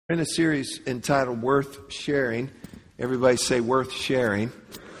In a series entitled Worth Sharing. Everybody say worth sharing.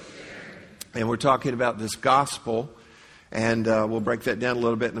 And we're talking about this gospel, and we'll break that down a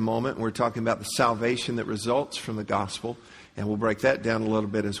little bit in a moment. We're talking about the salvation that results from the gospel, and we'll break that down a little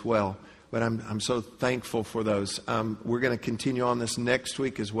bit as well. But I'm so thankful for those. We're going to continue on this next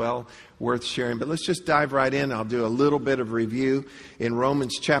week as well, worth sharing. But let's just dive right in. I'll do a little bit of review. In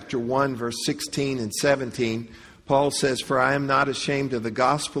Romans chapter 1, verse 16 and 17, Paul says, "For I am not ashamed of the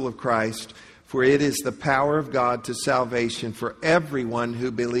gospel of Christ, for it is the power of God to salvation for everyone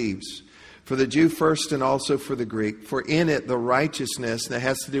who believes. For the Jew first and also for the Greek. For in it the righteousness that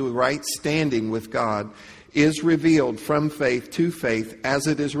has to do with right standing with God is revealed from faith to faith, as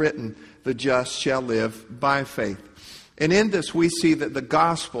it is written, the just shall live by faith." And in this we see that the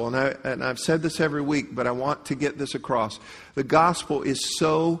gospel, and I've said this every week, but I want to get this across. The gospel is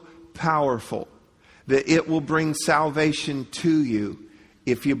so powerful that it will bring salvation to you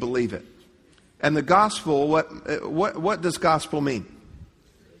if you believe it. And the gospel, what does gospel mean?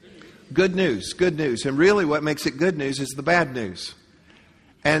 Good news, good news. And really what makes it good news is the bad news.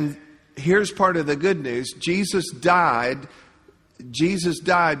 And here's part of the good news. Jesus died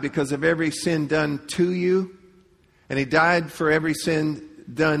because of every sin done to you, and He died for every sin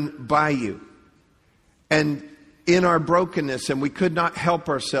done by you. And in our brokenness, and we could not help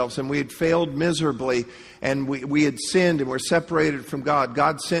ourselves, and we had failed miserably, and we had sinned and were separated from God.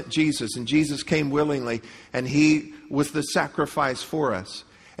 God sent Jesus, and Jesus came willingly, and He was the sacrifice for us.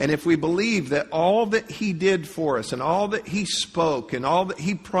 And if we believe that all that He did for us, and all that He spoke, and all that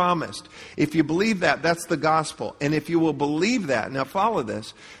He promised, if you believe that, that's the gospel. And if you will believe that, now follow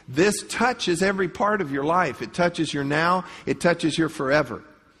this, this touches every part of your life. It touches your now, it touches your forever.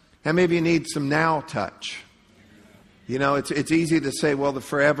 How many of you need some now touch? You know, it's easy to say, well, the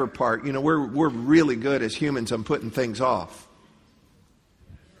forever part, you know, we're really good as humans on putting things off.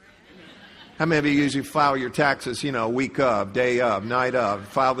 How many of you usually file your taxes, you know, week of, day of, night of,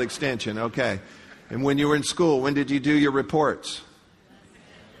 file the extension, okay. And when you were in school, when did you do your reports?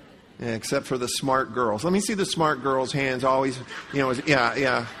 Yeah, except for the smart girls. Let me see the smart girls' hands always, you know,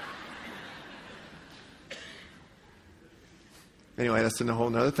 yeah. Anyway, that's a whole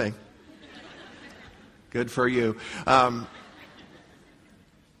nother thing. Good for you. But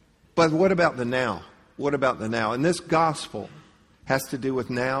what about the now? What about the now? And this gospel has to do with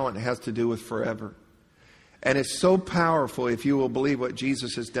now, and it has to do with forever. And it's so powerful if you will believe what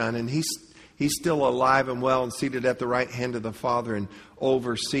Jesus has done. And He's still alive and well and seated at the right hand of the Father and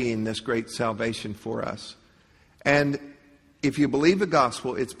overseeing this great salvation for us. And if you believe the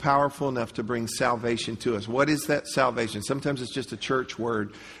gospel, it's powerful enough to bring salvation to us. What is that salvation? Sometimes it's just a church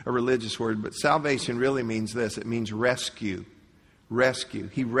word, a religious word, but salvation really means this. It means rescue. Rescue.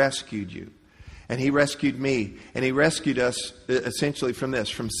 He rescued you. And He rescued me. And He rescued us essentially from this,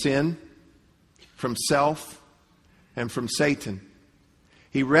 from sin, from self, and from Satan.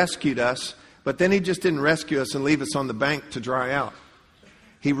 He rescued us, but then He just didn't rescue us and leave us on the bank to dry out.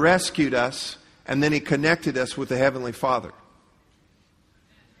 He rescued us, and then He connected us with the Heavenly Father.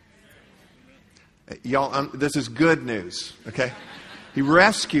 Y'all, this is good news, okay? He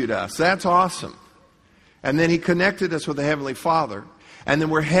rescued us. That's awesome. And then He connected us with the Heavenly Father. And then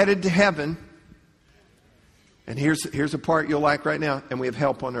we're headed to heaven. And here's a part you'll like right now. And we have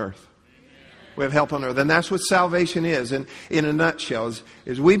help on earth. We have help on earth. And that's what salvation is. And in a nutshell,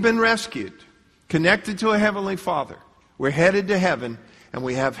 is we've been rescued, connected to a Heavenly Father. We're headed to heaven, and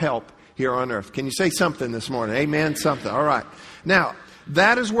we have help here on earth. Can you say something this morning? Amen, something. All right. Now,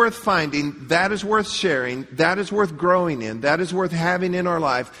 that is worth finding. That is worth sharing. That is worth growing in. That is worth having in our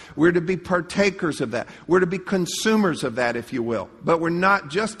life. We're to be partakers of that. We're to be consumers of that, if you will. But we're not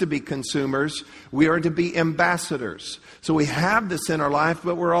just to be consumers. We are to be ambassadors. So we have this in our life,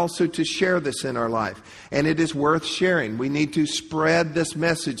 but we're also to share this in our life. And it is worth sharing. We need to spread this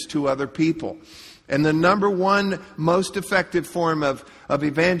message to other people. And the number one most effective form of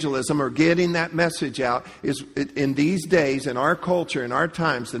evangelism, or getting that message out, is in these days, in our culture, in our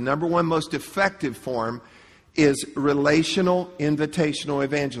times, the number one most effective form is relational invitational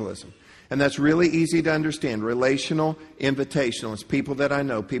evangelism. And that's really easy to understand. Relational invitational. It's people that I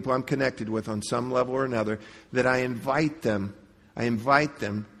know, people I'm connected with on some level or another, that I invite them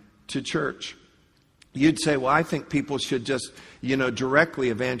to church. You'd say, well, I think people should just, directly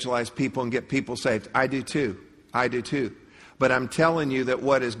evangelize people and get people saved. I do too. But I'm telling you that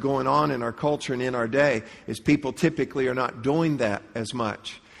what is going on in our culture and in our day is people typically are not doing that as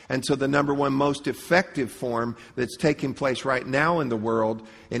much. And so the number one most effective form that's taking place right now in the world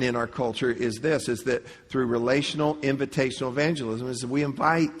and in our culture is that through relational invitational evangelism, is that we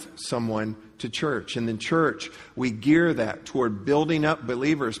invite someone to church. And in church, we gear that toward building up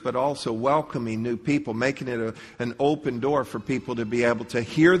believers, but also welcoming new people, making it an open door for people to be able to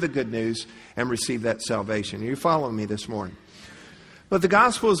hear the good news and receive that salvation. Are you following me this morning? But the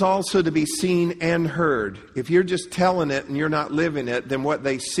gospel is also to be seen and heard. If you're just telling it and you're not living it, then what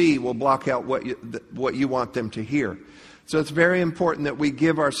they see will block out what you want them to hear. So it's very important that we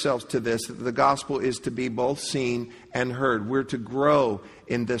give ourselves to this, that the gospel is to be both seen and heard. We're to grow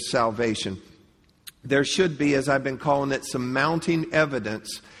in this salvation. There should be, as I've been calling it, some mounting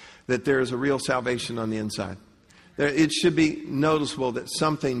evidence that there is a real salvation on the inside. It should be noticeable that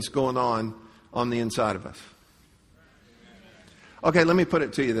something's going on the inside of us. Okay, let me put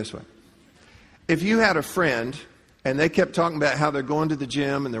it to you this way. If you had a friend and they kept talking about how they're going to the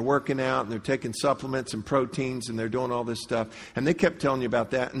gym and they're working out and they're taking supplements and proteins and they're doing all this stuff, and they kept telling you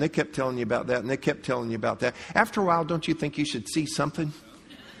about that and they kept telling you about that and they kept telling you about that, after a while, don't you think you should see something?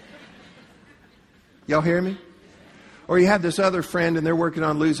 Y'all hear me? Or you had this other friend and they're working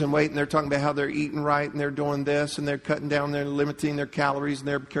on losing weight and they're talking about how they're eating right and they're doing this and they're cutting down, they're limiting their calories and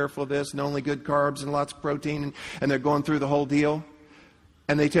they're careful of this and only good carbs and lots of protein and they're going through the whole deal.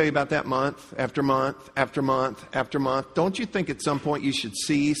 And they tell you about that month after month after month after month. Don't you think at some point you should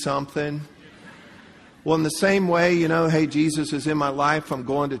see something? Well, in the same way, hey, Jesus is in my life. I'm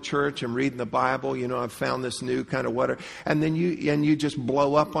going to church. I'm reading the Bible. I've found this new kind of whatever. And then you just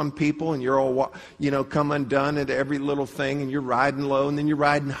blow up on people and you're all, come undone at every little thing and you're riding low and then you're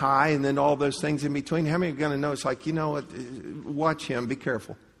riding high and then all those things in between. How many are going to know? It's like, watch him. Be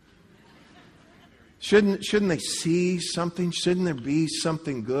careful. Shouldn't they see something? Shouldn't there be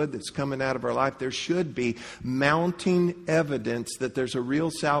something good that's coming out of our life? There should be mounting evidence that there's a real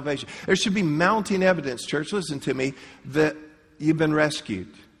salvation. There should be mounting evidence, church, listen to me, that you've been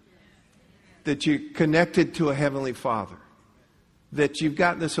rescued. That you're connected to a heavenly Father. That you've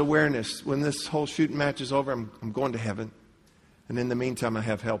got this awareness, when this whole shooting match is over, I'm going to heaven. And in the meantime, I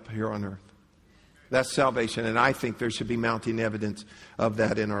have help here on earth. That's salvation, and I think there should be mounting evidence of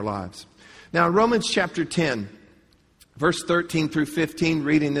that in our lives. Now, in Romans chapter 10, verse 13 through 15,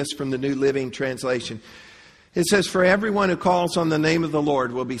 reading this from the New Living Translation, it says, "For everyone who calls on the name of the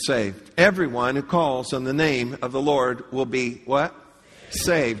Lord will be saved." Everyone who calls on the name of the Lord will be what?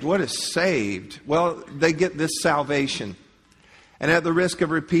 Saved. What is saved? Well, they get this salvation. And at the risk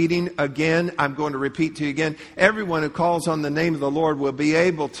of repeating again, I'm going to repeat to you again. Everyone who calls on the name of the Lord will be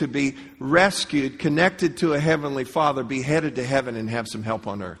able to be rescued, connected to a heavenly Father, be headed to heaven, and have some help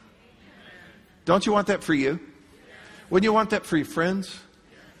on earth. Don't you want that for you? Wouldn't you want that for your friends?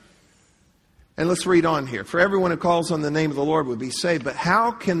 And let's read on here. "For everyone who calls on the name of the Lord will be saved. But how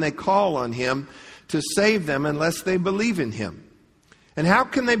can they call on Him to save them unless they believe in Him? And how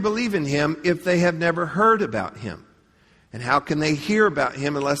can they believe in Him if they have never heard about Him? And how can they hear about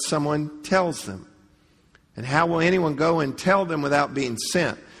Him unless someone tells them? And how will anyone go and tell them without being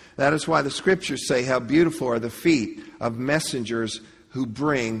sent? That is why the Scriptures say, how beautiful are the feet of messengers who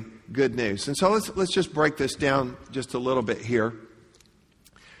bring good news." And so let's just break this down just a little bit here.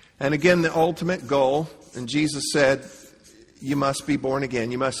 And again, the ultimate goal, and Jesus said, you must be born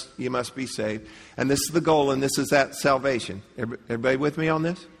again. You must be saved. And this is the goal, and this is that salvation. Everybody with me on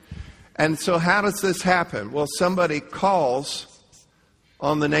this? And so how does this happen? Well, somebody calls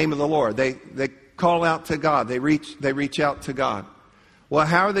on the name of the Lord. They call out to God. They reach out to God. Well,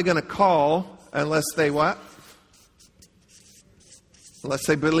 how are they going to call unless they what? Unless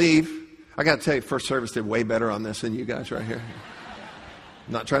they believe. I got to tell you, First Service did way better on this than you guys right here.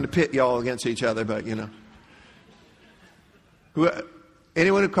 I'm not trying to pit y'all against each other, but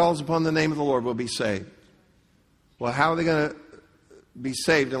anyone who calls upon the name of the Lord will be saved. Well, how are they going to be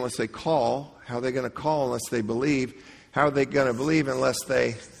saved unless they call? How are they going to call unless they believe? How are they going to believe unless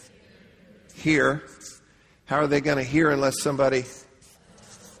they hear? How are they going to hear unless somebody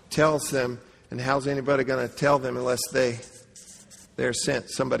tells them? And how's anybody going to tell them unless they're sent?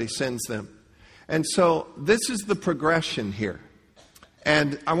 Somebody sends them. And so this is the progression here.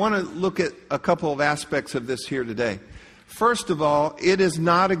 And I want to look at a couple of aspects of this here today. First of all, it is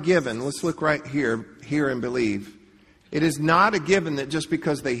not a given. Let's look right here, hear and believe. It is not a given that just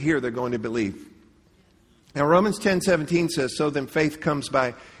because they hear, they're going to believe. Now, Romans 10:17 says, "So then faith comes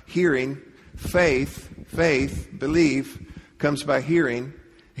by hearing." Faith, belief, comes by hearing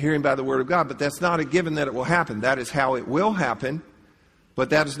by the Word of God. But that's not a given that it will happen. That is how it will happen, but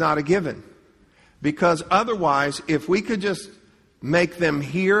that is not a given. Because otherwise, if we could just make them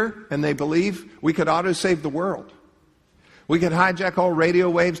hear and they believe, we could auto-save the world. We could hijack all radio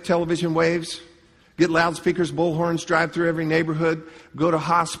waves, television waves, Get loudspeakers, bullhorns, drive through every neighborhood, go to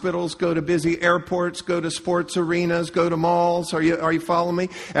hospitals, go to busy airports, go to sports arenas, go to malls. Are you following me?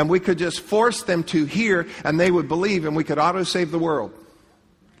 And we could just force them to hear, and they would believe, and we could auto-save the world.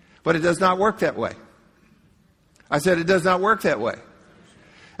 But it does not work that way. I said it does not work that way.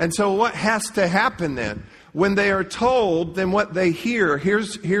 And so what has to happen then? When they are told, then what they hear,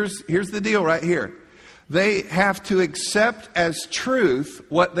 here's the deal right here. They have to accept as truth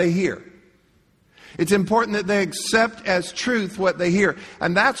what they hear. It's important that they accept as truth what they hear.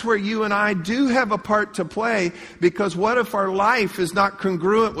 And that's where you and I do have a part to play, because what if our life is not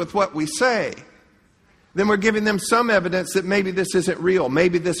congruent with what we say? Then we're giving them some evidence that maybe this isn't real.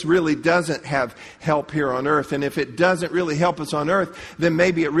 Maybe this really doesn't have help here on earth. And if it doesn't really help us on earth, then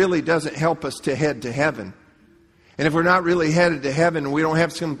maybe it really doesn't help us to head to heaven. And if we're not really headed to heaven and we don't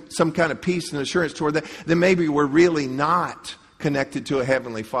have some kind of peace and assurance toward that, then maybe we're really not connected to a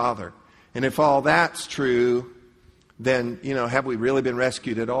Heavenly Father. And if all that's true, then, have we really been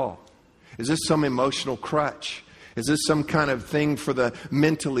rescued at all? Is this some emotional crutch? Is this some kind of thing for the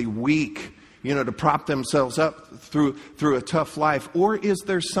mentally weak, to prop themselves up through a tough life? Or is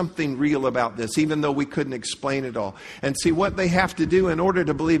there something real about this, even though we couldn't explain it all? And see, what they have to do in order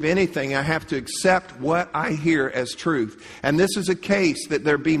to believe anything, I have to accept what I hear as truth. And this is a case that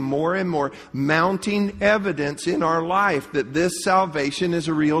there be more and more mounting evidence in our life that this salvation is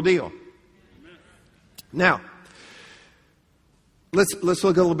a real deal. Now, let's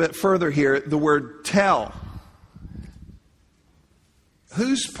look a little bit further here. The word tell.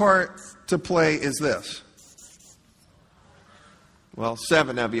 Whose part to play is this? Well,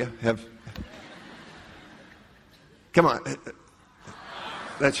 7 of you have. Come on.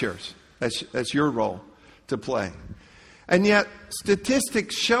 That's yours. That's your role to play. And yet,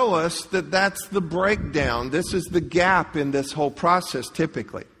 statistics show us that that's the breakdown. This is the gap in this whole process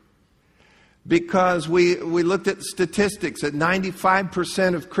typically. Because we looked at statistics that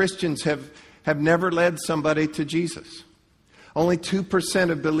 95% of Christians have never led somebody to Jesus. Only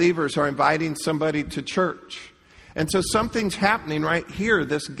 2% of believers are inviting somebody to church. And so something's happening right here,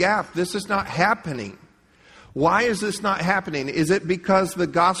 this gap. This is not happening. Why is this not happening? Is it because the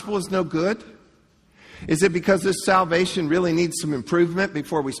gospel is no good? Is it because this salvation really needs some improvement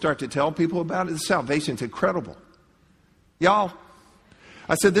before we start to tell people about it? This salvation's incredible. Y'all,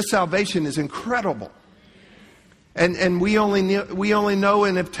 I said this salvation is incredible. And we only know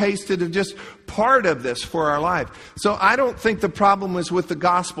and have tasted of just part of this for our life. So I don't think the problem is with the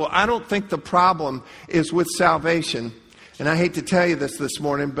gospel. I don't think the problem is with salvation. And I hate to tell you this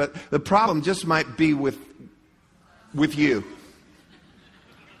morning, but the problem just might be with you.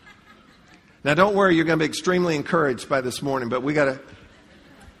 Now don't worry, you're going to be extremely encouraged by this morning, but we got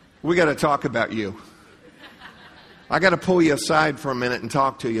to talk about you. I got to pull you aside for a minute and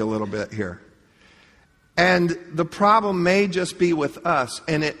talk to you a little bit here. And the problem may just be with us,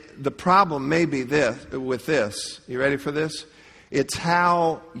 and the problem may be with this. You ready for this? It's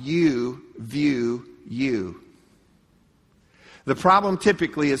how you view you. The problem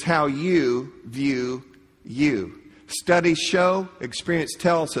typically is how you view you. Studies show, experience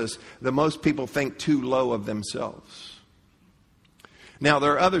tells us that most people think too low of themselves. Now,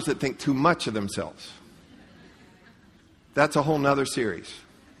 there are others that think too much of themselves. That's a whole nother series.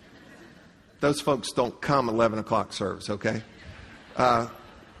 Those folks don't come 11 o'clock service, okay? Well,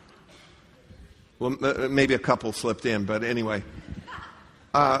 maybe a couple slipped in, but anyway.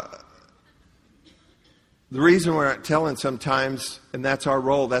 The reason we're not telling sometimes, and that's our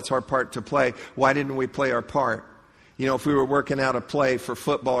role, that's our part to play, why didn't we play our part? If we were working out a play for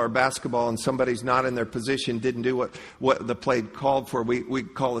football or basketball and somebody's not in their position, didn't do what the play called for,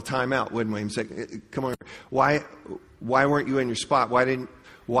 we'd call a timeout, wouldn't we? And say, come on, why weren't you in your spot? Why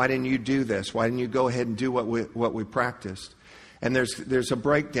didn't you do this? Why didn't you go ahead and do what we practiced? And there's a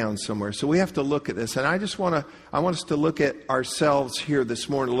breakdown somewhere. So we have to look at this. And I want us to look at ourselves here this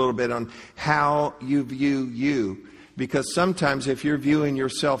morning a little bit on how you view you. Because sometimes if you're viewing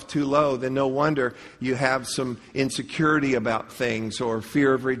yourself too low, then no wonder you have some insecurity about things or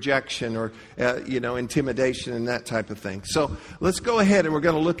fear of rejection or, intimidation and that type of thing. So let's go ahead and we're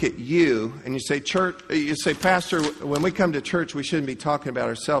going to look at you. And you say, Pastor, when we come to church, we shouldn't be talking about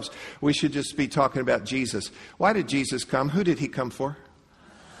ourselves. We should just be talking about Jesus. Why did Jesus come? Who did he come for?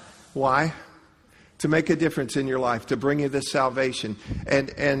 Why? To make a difference in your life, to bring you this salvation.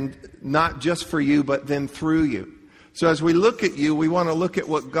 And not just for you, but then through you. So as we look at you, we want to look at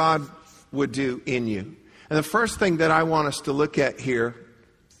what God would do in you. And the first thing that I want us to look at here,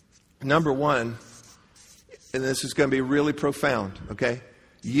 number one, and this is going to be really profound, okay?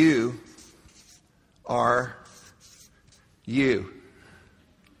 You are you.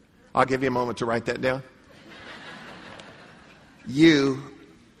 I'll give you a moment to write that down. You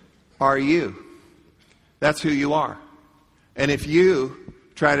are you. That's who you are. And if you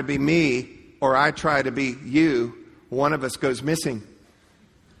try to be me or I try to be you, one of us goes missing.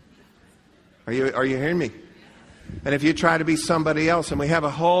 Are you hearing me? And if you try to be somebody else, and we have a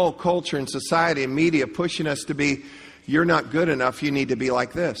whole culture and society and media pushing us to be, you're not good enough, you need to be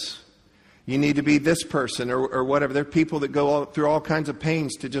like this. You need to be this person or whatever. There are people that go through all kinds of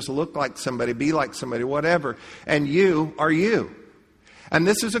pains to just look like somebody, be like somebody, whatever. And you are you. And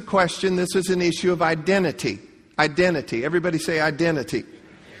this is a question, this is an issue of identity. Identity. Everybody say identity.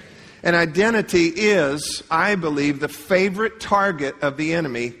 And identity is, I believe, the favorite target of the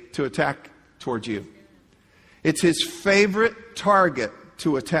enemy to attack towards you. It's his favorite target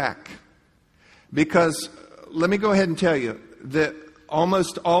to attack. Because, let me go ahead and tell you that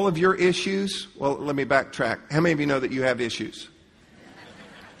almost all of your issues, well, let me backtrack. How many of you know that you have issues?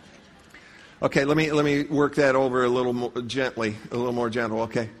 Okay, let me work that over a little more gently, a little more gentle,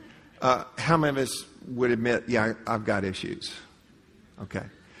 okay? How many of us would admit, yeah, I've got issues? Okay.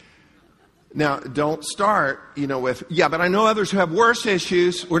 Now, don't start, with, yeah, but I know others who have worse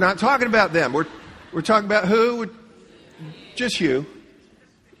issues. We're not talking about them. We're talking about who? Just you.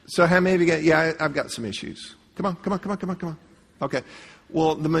 So how many of you get, yeah, I've got some issues. Come on. Okay.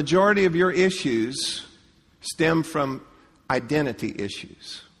 Well, the majority of your issues stem from identity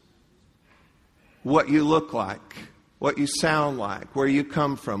issues. What you look like, what you sound like, where you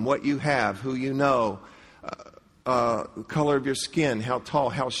come from, what you have, who you know, color of your skin, how tall,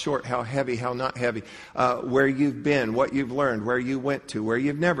 how short, how heavy, how not heavy, where you've been, what you've learned, where you went to, where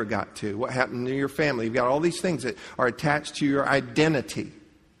you've never got to, what happened to your family. You've got all these things that are attached to your identity.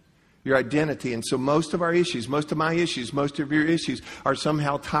 Your identity. And so most of our issues, most of my issues, most of your issues are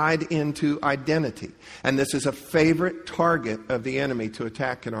somehow tied into identity. And this is a favorite target of the enemy to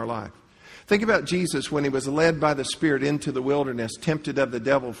attack in our life. Think about Jesus when he was led by the Spirit into the wilderness, tempted of the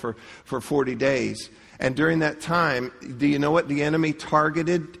devil for 40 days. And during that time, do you know what the enemy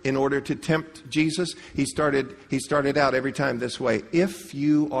targeted in order to tempt Jesus? He started out every time this way. If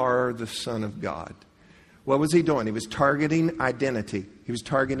you are the Son of God. What was he doing? He was targeting identity.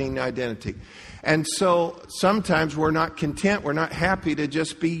 And so sometimes we're not content. We're not happy to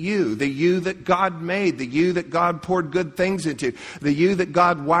just be you. The you that God made. The you that God poured good things into. The you that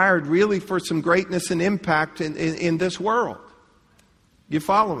God wired really for some greatness and impact in this world. You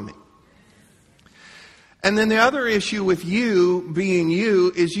follow me? And then the other issue with you being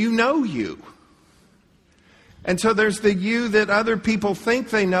you is you know you. And so there's the you that other people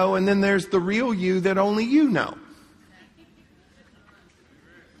think they know, and then there's the real you that only you know.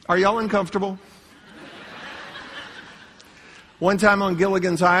 Are y'all uncomfortable? One time on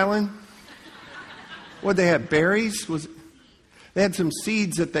Gilligan's Island, what they had, berries? They had some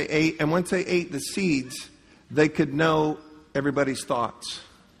seeds that they ate, and once they ate the seeds, they could know everybody's thoughts.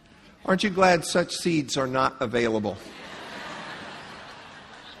 Aren't you glad such seeds are not available?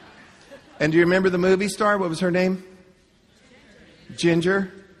 And do you remember the movie star? What was her name?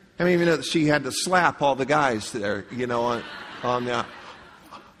 Ginger. How many of you know that she had to slap all the guys there, on the...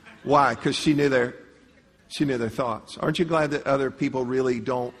 Why? Because she knew their thoughts. Aren't you glad that other people really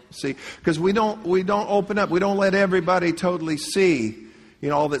don't see? Because we don't open up. We don't let everybody totally see,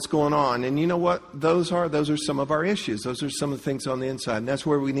 all that's going on. And you know what those are? Those are some of our issues. Those are some of the things on the inside. And that's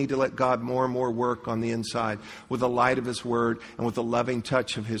where we need to let God more and more work on the inside with the light of His Word and with the loving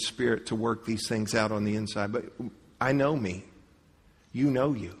touch of His Spirit to work these things out on the inside. But I know me. You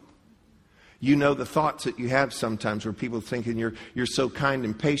know you. You know the thoughts that you have sometimes where people thinking you're so kind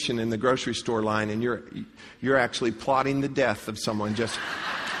and patient in the grocery store line, and you're actually plotting the death of someone just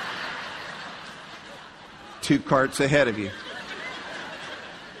 2 carts ahead of you.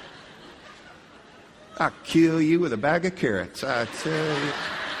 I'll kill you with a bag of carrots, I tell you.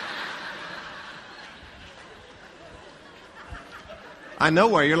 I know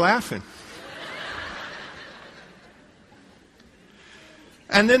why you're laughing.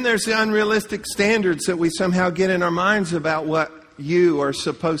 And then there's the unrealistic standards that we somehow get in our minds about what you are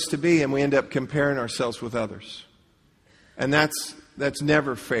supposed to be, and we end up comparing ourselves with others. And that's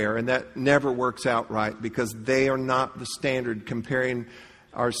never fair, and that never works out right, because they are not the standard, comparing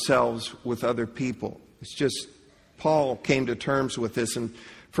ourselves with other people. It's just, Paul came to terms with this in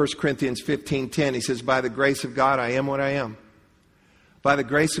 1 Corinthians 15:10. He says, by the grace of God, I am what I am. By the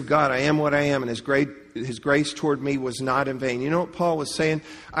grace of God, I am what I am, and His grace toward me was not in vain. You know what Paul was saying?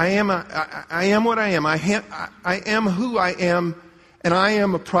 I am what I am. I am who I am, and I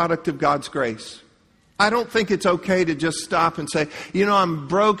am a product of God's grace. I don't think it's okay to just stop and say, I'm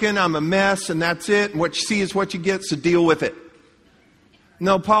broken, I'm a mess, and that's it. And what you see is what you get, so deal with it.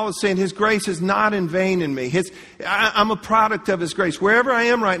 No, Paul is saying His grace is not in vain in me. I'm a product of His grace. Wherever I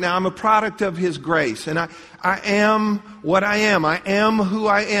am right now, I'm a product of His grace. And I am what I am. I am who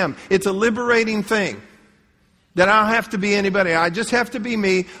I am. It's a liberating thing that I don't have to be anybody. I just have to be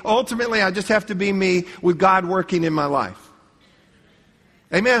me. Ultimately, I just have to be me with God working in my life.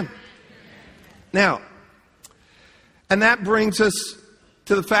 Amen. Now, and that brings us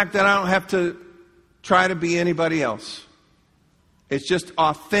to the fact that I don't have to try to be anybody else. It's just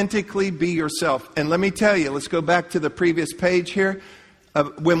authentically be yourself. And let me tell you, let's go back to the previous page here.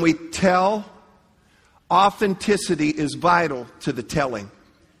 When we tell, authenticity is vital to the telling.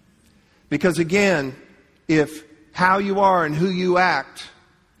 Because again, if how you are and who you act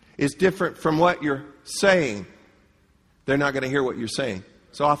is different from what you're saying, they're not going to hear what you're saying.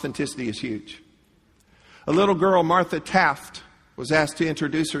 So authenticity is huge. A little girl, Martha Taft, was asked to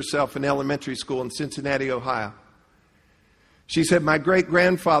introduce herself in elementary school in Cincinnati, Ohio. She said, "My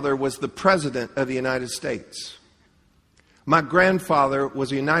great-grandfather was the President of the United States. My grandfather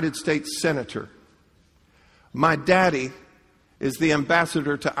was a United States Senator. My daddy is the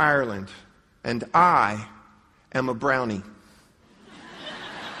ambassador to Ireland, and I am a brownie."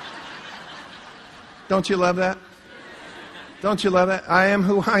 Don't you love that? Don't you love that? I am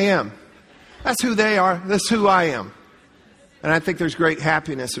who I am. That's who they are. That's who I am. And I think there's great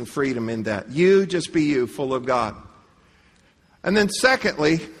happiness and freedom in that. You just be you, full of God. And then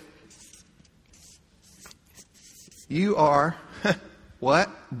secondly, you are, what?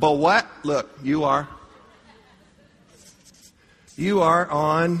 But what? Look, you are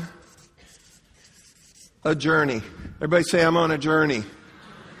on a journey. Everybody say, I'm on a journey.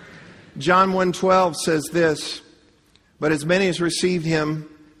 John 1:12 says this, "But as many as received Him,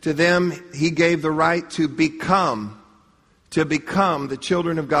 to them He gave the right to become the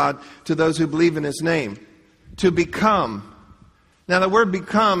children of God, to those who believe in His name." To become. Now the word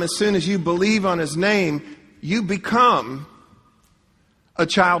become, as soon as you believe on His name, you become a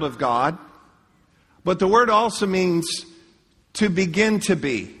child of God. But the word also means to begin to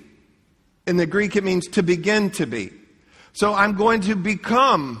be. In the Greek it means to begin to be. So I'm going to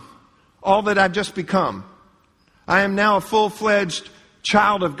become all that I've just become. I am now a full-fledged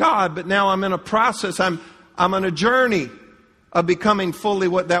child of God, but now I'm in a process. I'm on a journey of becoming fully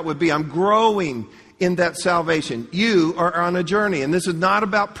what that would be. I'm growing in that salvation. You are on a journey, and this is not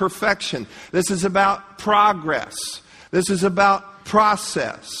about perfection. This is about progress. This is about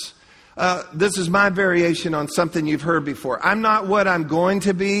process. This is my variation on something you've heard before. I'm not what I'm going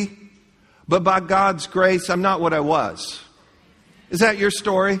to be, but by God's grace, I'm not what I was. Is that your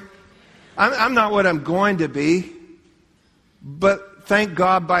story? I'm not what I'm going to be, but thank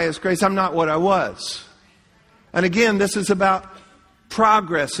God by His grace, I'm not what I was. And again, this is about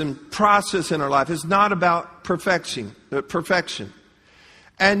progress and process in our life. It's not about perfection.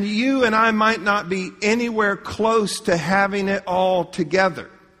 And you and I might not be anywhere close to having it all together,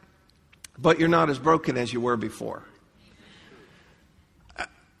 but you're not as broken as you were before.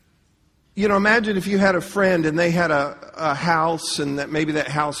 You know, imagine if you had a friend and they had a house, and that maybe that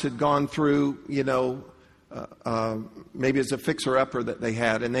house had gone through, maybe it's a fixer-upper that they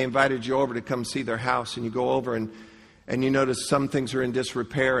had, and they invited you over to come see their house, and you go over and you notice some things are in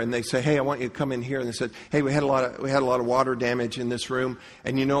disrepair, and they say, "Hey, I want you to come in here." And they said, "Hey, we had a lot of water damage in this room,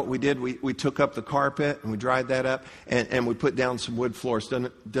 and you know what we did? We took up the carpet and we dried that up, and we put down some wood floors.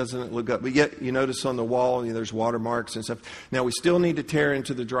 Doesn't it look good? But yet you notice on the wall, there's water marks and stuff. Now we still need to tear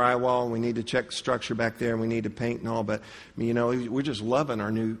into the drywall, and we need to check the structure back there, and we need to paint and all. But we're just loving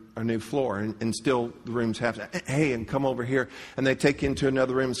our new floor, and still the rooms have to. Hey, and come over here." And they take you into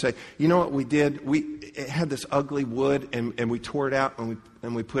another room and say, "You know what we did? It had this ugly wood, and we tore it out,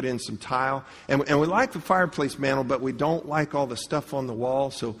 and we put in some tile, and we like the fireplace mantle, but we don't like all the stuff on the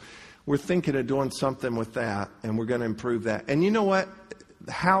wall, so we're thinking of doing something with that, and we're going to improve that." And you know what?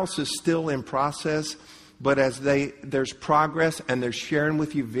 The house is still in process, but as there's progress and they're sharing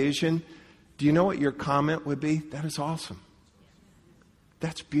with you vision, do you know what your comment would be? "That is awesome.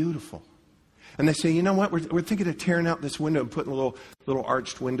 That's beautiful." And they say, "You know what? We're thinking of tearing out this window and putting a little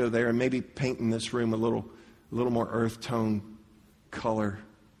arched window there, and maybe painting this room a little more earth tone color."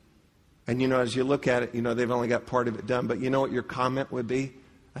 And as you look at it, they've only got part of it done. But you know what your comment would be?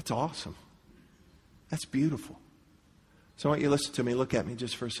 "That's awesome. That's beautiful." So I want you to listen to me. Look at me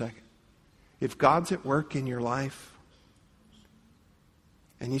just for a second. If God's at work in your life,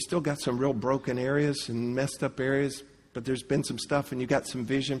 and you still got some real broken areas and messed up areas, but there's been some stuff and you got some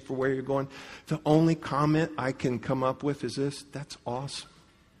vision for where you're going, the only comment I can come up with is this: "That's awesome.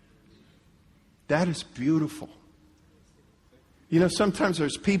 That is beautiful." Sometimes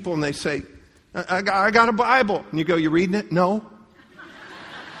there's people and they say, I got a Bible. And you go, "You reading it?" "No."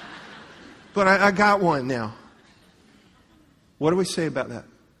 But I got one now. What do we say about that?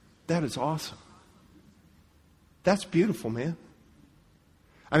 That is awesome. That's beautiful, man.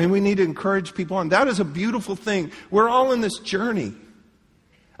 I mean, we need to encourage people on. That is a beautiful thing. We're all in this journey.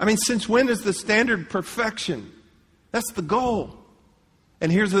 I mean, since when is the standard perfection? That's the goal.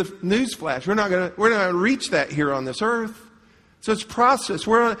 And here's the news flash. We're not going to reach that here on this earth. So it's process.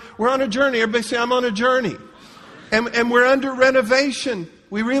 We're on a journey. Everybody say, I'm on a journey. And we're under renovation.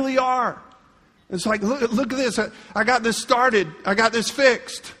 We really are. It's like, look at this. I got this started. I got this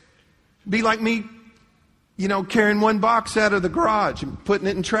fixed. Be like me, carrying one box out of the garage and putting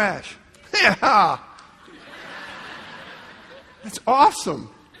it in trash. Yeah. That's awesome.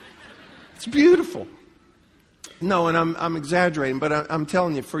 It's beautiful. No, and I'm exaggerating, but I'm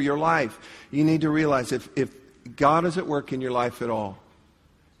telling you, for your life, you need to realize if God is at work in your life at all,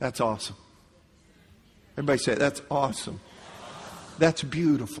 that's awesome. Everybody say, that's awesome. That's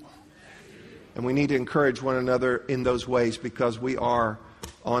beautiful. And we need to encourage one another in those ways because we are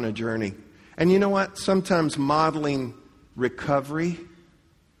on a journey. And you know what? Sometimes modeling recovery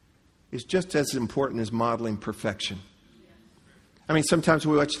is just as important as modeling perfection. I mean, sometimes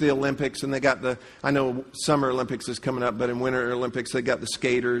we watch the Olympics and they got I know Summer Olympics is coming up, but in Winter Olympics they got the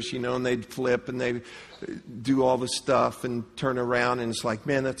skaters, and they flip and they do all the stuff and turn around, and it's like,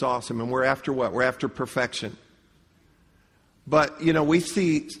 man, that's awesome. And we're after what? We're after perfection. But, we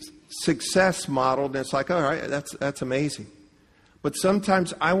see success modeled, and it's like, all right, that's amazing. But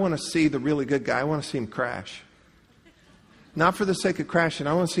sometimes I want to see the really good guy. I want to see him crash. Not for the sake of crashing.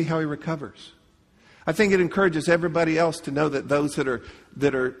 I want to see how he recovers. I think it encourages everybody else to know that those that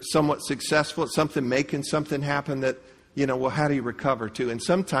are somewhat successful at something, making something happen, that, well, how do you recover too? And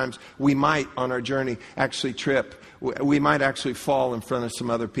sometimes we might, on our journey, actually trip. We might actually fall in front of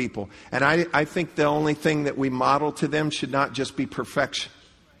some other people. And I think the only thing that we model to them should not just be perfection.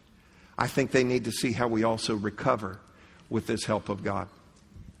 I think they need to see how we also recover with this help of God.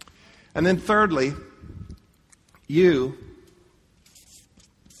 And then thirdly, you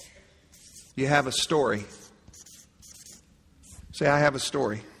have a story. Say, I have a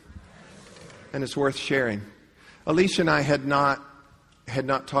story. And it's worth sharing. Alicia and I had not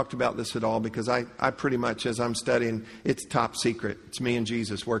talked about this at all because I pretty much, as I'm studying, it's top secret. It's me and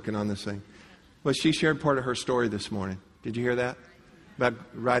Jesus working on this thing. But she shared part of her story this morning. Did you hear that? About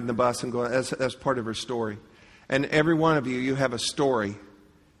riding the bus and going, that's part of her story. And every one of you have a story.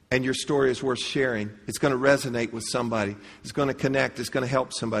 And your story is worth sharing. It's going to resonate with somebody. It's going to connect. It's going to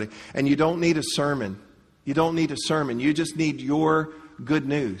help somebody. And you don't need a sermon. You don't need a sermon. You just need your good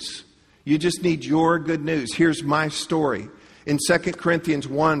news. You just need your good news. Here's my story. In 2 Corinthians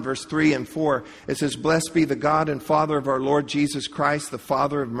 1, verse 3 and 4, it says, Blessed be the God and Father of our Lord Jesus Christ, the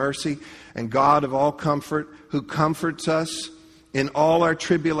Father of mercy and God of all comfort, who comforts us in all our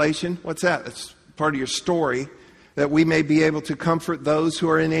tribulation. What's that? That's part of your story. That we may be able to comfort those who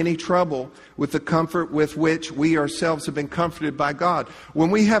are in any trouble with the comfort with which we ourselves have been comforted by God.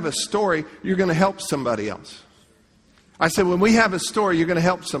 When we have a story, you're going to help somebody else. I said, when we have a story, you're going to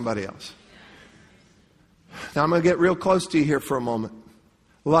help somebody else. Now, I'm going to get real close to you here for a moment.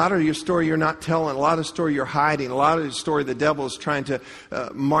 A lot of your story you're not telling. A lot of story you're hiding. A lot of the story the devil is trying to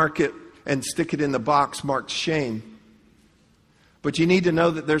mark it and stick it in the box marked shame. But you need to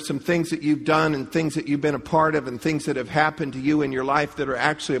know that there's some things that you've done and things that you've been a part of and things that have happened to you in your life that are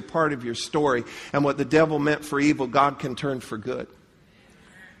actually a part of your story. And what the devil meant for evil, God can turn for good.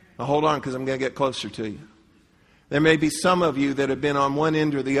 Now hold on, because I'm going to get closer to you. There may be some of you that have been on one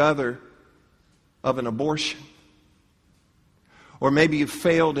end or the other of an abortion. Or maybe you've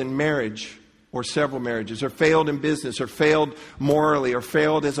failed in marriage or several marriages, or failed in business, or failed morally, or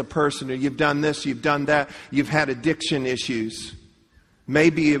failed as a person, or you've done this, you've done that. You've had addiction issues.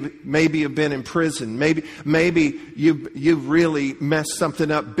 Maybe you've been in prison. Maybe you've really messed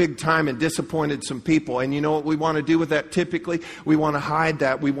something up big time and disappointed some people. And you know what we want to do with that typically? We want to hide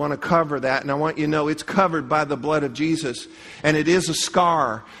that. We want to cover that. And I want you to know it's covered by the blood of Jesus. And it is a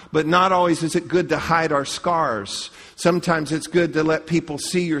scar. But not always is it good to hide our scars. Sometimes it's good to let people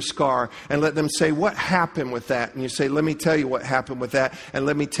see your scar and let them say, what happened with that? And you say, let me tell you what happened with that. And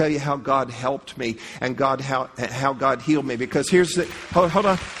let me tell you how God helped me and how God healed me. Because here's the, hold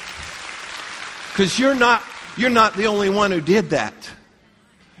on. Because you're not the only one who did that.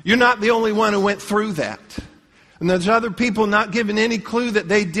 You're not the only one who went through that. And there's other people not giving any clue that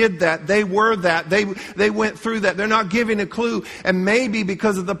they did that. They were that. They went through that. They're not giving a clue. And maybe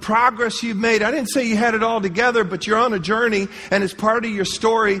because of the progress you've made, I didn't say you had it all together, but you're on a journey and it's part of your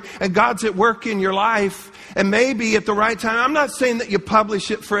story and God's at work in your life. And maybe at the right time, I'm not saying that you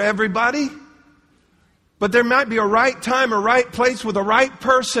publish it for everybody, but there might be a right time, a right place with a right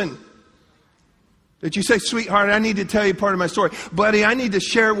person That you say, sweetheart, I need to tell you part of my story. Buddy, I need to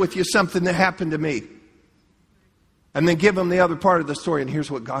share with you something that happened to me. And then give them the other part of the story. And here's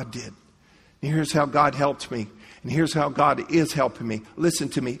what God did. And here's how God helped me. And here's how God is helping me. Listen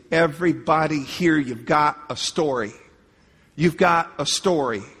to me. Everybody here, you've got a story. You've got a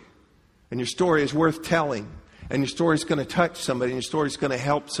story. And your story is worth telling. And your story is going to touch somebody. And your story is going to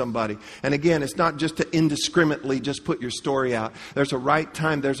help somebody. And again, it's not just to indiscriminately just put your story out. There's a right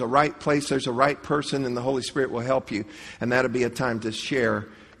time. There's a right place. There's a right person. And the Holy Spirit will help you. And that'll be a time to share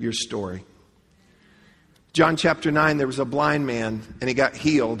your story. John chapter 9, there was a blind man, and he got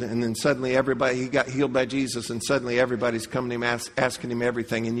healed, and then suddenly he got healed by Jesus, and suddenly everybody's coming to him, asking him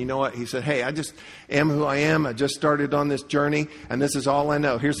everything. And you know what? He said, hey, I just am who I am. I just started on this journey, and this is all I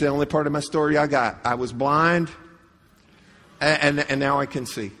know. Here's the only part of my story I got. I was blind, and now I can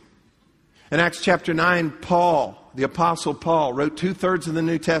see. In Acts chapter 9, Paul, the Apostle Paul, wrote 2/3 of the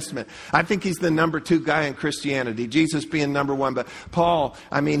New Testament. I think he's the number 2 guy in Christianity, Jesus being number 1. But Paul,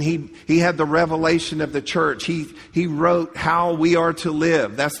 he had the revelation of the church. He wrote how we are to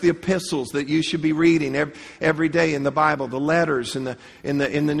live. That's the epistles that you should be reading every day in the Bible, the letters in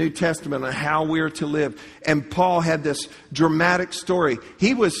the New Testament on how we are to live. And Paul had this dramatic story.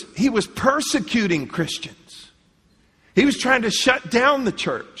 He was persecuting Christians. He was trying to shut down the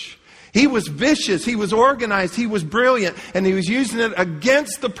church. He was vicious, he was organized, he was brilliant, and he was using it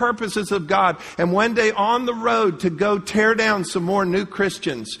against the purposes of God. And one day on the road to go tear down some more new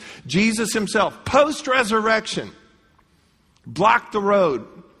Christians, Jesus himself, post-resurrection, blocked the road,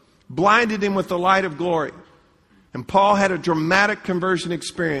 blinded him with the light of glory. And Paul had a dramatic conversion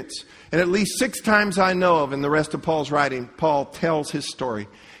experience. And at least 6 times I know of in the rest of Paul's writing, Paul tells his story.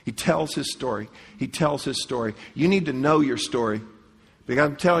 He tells his story. He tells his story. You need to know your story. Because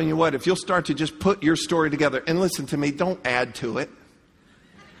I'm telling you what, if you'll start to just put your story together, and listen to me, don't add to it.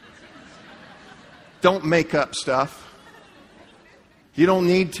 Don't make up stuff. You don't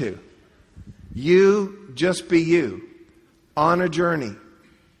need to. You just be you. On a journey.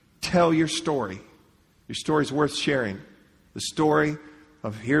 Tell your story. Your story's worth sharing. The story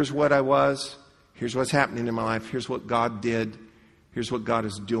of here's what I was, here's what's happening in my life, here's what God did, here's what God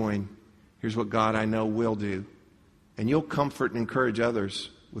is doing, here's what God I know will do. And you'll comfort and encourage others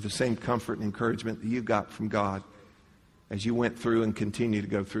with the same comfort and encouragement that you got from God as you went through and continue to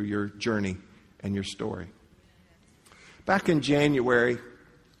go through your journey and your story. Back in January,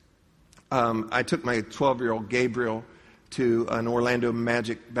 I took my 12-year-old Gabriel to an Orlando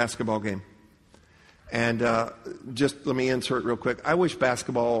Magic basketball game. And just let me insert real quick. I wish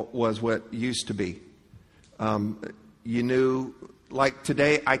basketball was what used to be. You knew... Like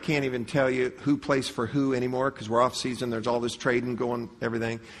today, I can't even tell you who plays for who anymore because we're off season. There's all this trading going,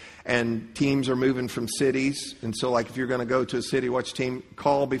 everything. And teams are moving from cities. And so like if you're going to go to a city, watch a team,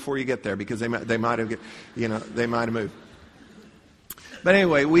 call before you get there because they might have moved. But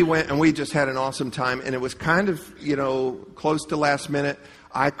anyway, we went and we just had an awesome time. And it was kind of, close to last minute.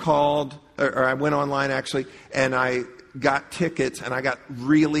 I called, or I went online actually, and I got tickets and I got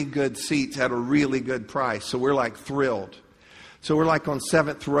really good seats at a really good price. So we're like thrilled. So we're like on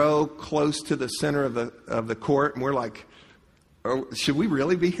 7th row, close to the center of the court, and we're like, oh, should we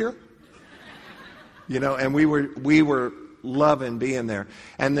really be here? And we were loving being there.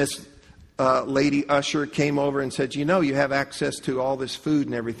 And this lady usher came over and said, you have access to all this food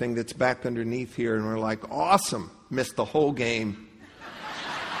and everything that's back underneath here. And we're like, awesome. Missed the whole game.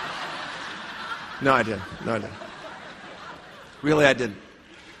 No, I didn't. Really, I didn't.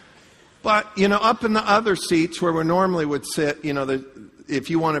 But, up in the other seats where we normally would sit, if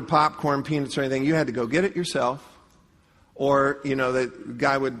you wanted popcorn, peanuts, or anything, you had to go get it yourself. Or, the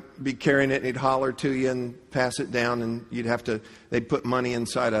guy would be carrying it and he'd holler to you and pass it down and they'd put money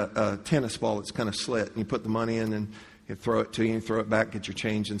inside a tennis ball that's kind of slit. And you put the money in and he'd throw it to you and throw it back, get your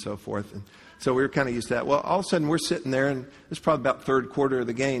change and so forth. And so we were kind of used to that. Well, all of a sudden we're sitting there and it's probably about third quarter of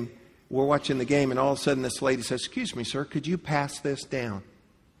the game. We're watching the game and all of a sudden this lady says, excuse me, sir, could you pass this down?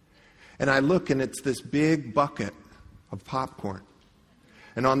 And I look, and it's this big bucket of popcorn.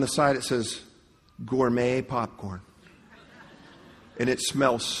 And on the side it says, gourmet popcorn. And it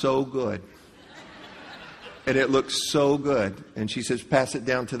smells so good. And it looks so good. And she says, pass it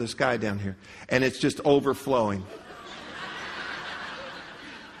down to this guy down here. And it's just overflowing.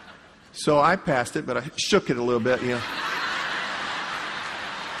 So I passed it, but I shook it a little bit,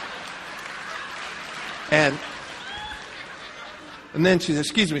 And then she said,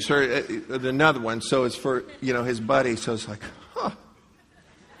 excuse me, sir, another one. So it's for, his buddy. So it's like, huh.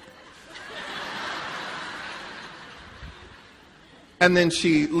 And then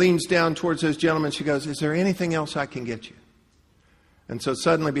she leans down towards those gentlemen. She goes, is there anything else I can get you? And so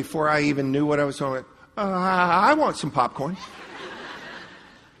suddenly, before I even knew what I was doing, I want some popcorn.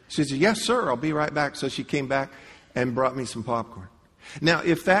 She said, yes, sir, I'll be right back. So she came back and brought me some popcorn. Now,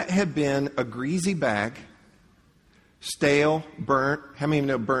 if that had been a greasy bag, stale, burnt, how many of you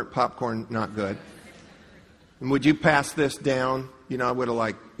know burnt popcorn, not good? And would you pass this down? I would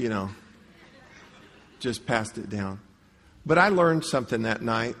have just passed it down. But I learned something that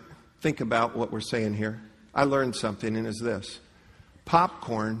night. Think about what we're saying here. I learned something, and it's this.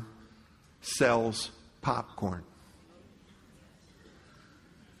 Popcorn sells popcorn.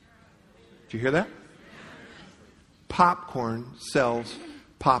 Did you hear that? Popcorn sells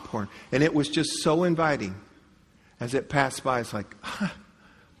popcorn. And it was just so inviting. As it passed by, it's like,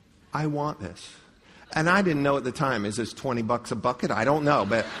 I want this. And I didn't know at the time, is this $20 a bucket? I don't know,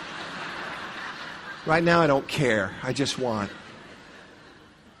 but right now I don't care. I just want.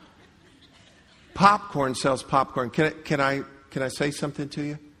 Popcorn sells popcorn. Can I say something to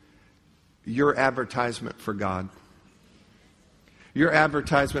you? Your advertisement for God. Your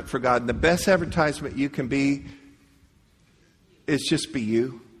advertisement for God. And the best advertisement you can be is just be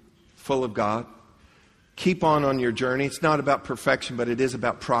you, full of God. Keep on your journey. It's not about perfection, but it is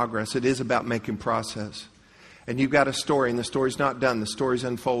about progress. It is about making process. And you've got a story, and the story's not done. The story's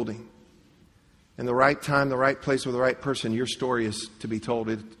unfolding. In the right time, the right place, with the right person, your story is to be told.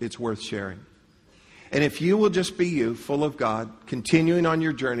 It's worth sharing. And if you will just be you, full of God, continuing on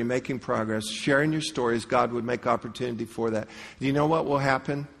your journey, making progress, sharing your stories, God would make opportunity for that. Do you know what will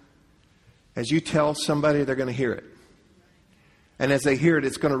happen? As you tell somebody, they're going to hear it. And as they hear it,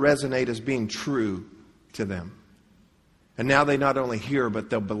 it's going to resonate as being true to them. And now they not only hear, but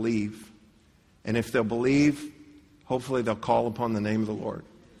they'll believe. And if they'll believe, hopefully they'll call upon the name of the Lord.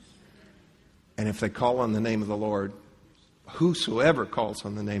 And if they call on the name of the Lord, whosoever calls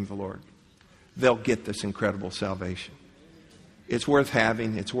on the name of the Lord, they'll get this incredible salvation. It's worth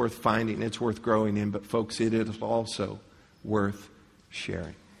having, it's worth finding, it's worth growing in, but folks, it is also worth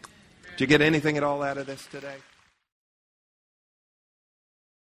sharing. Did you get anything at all out of this today?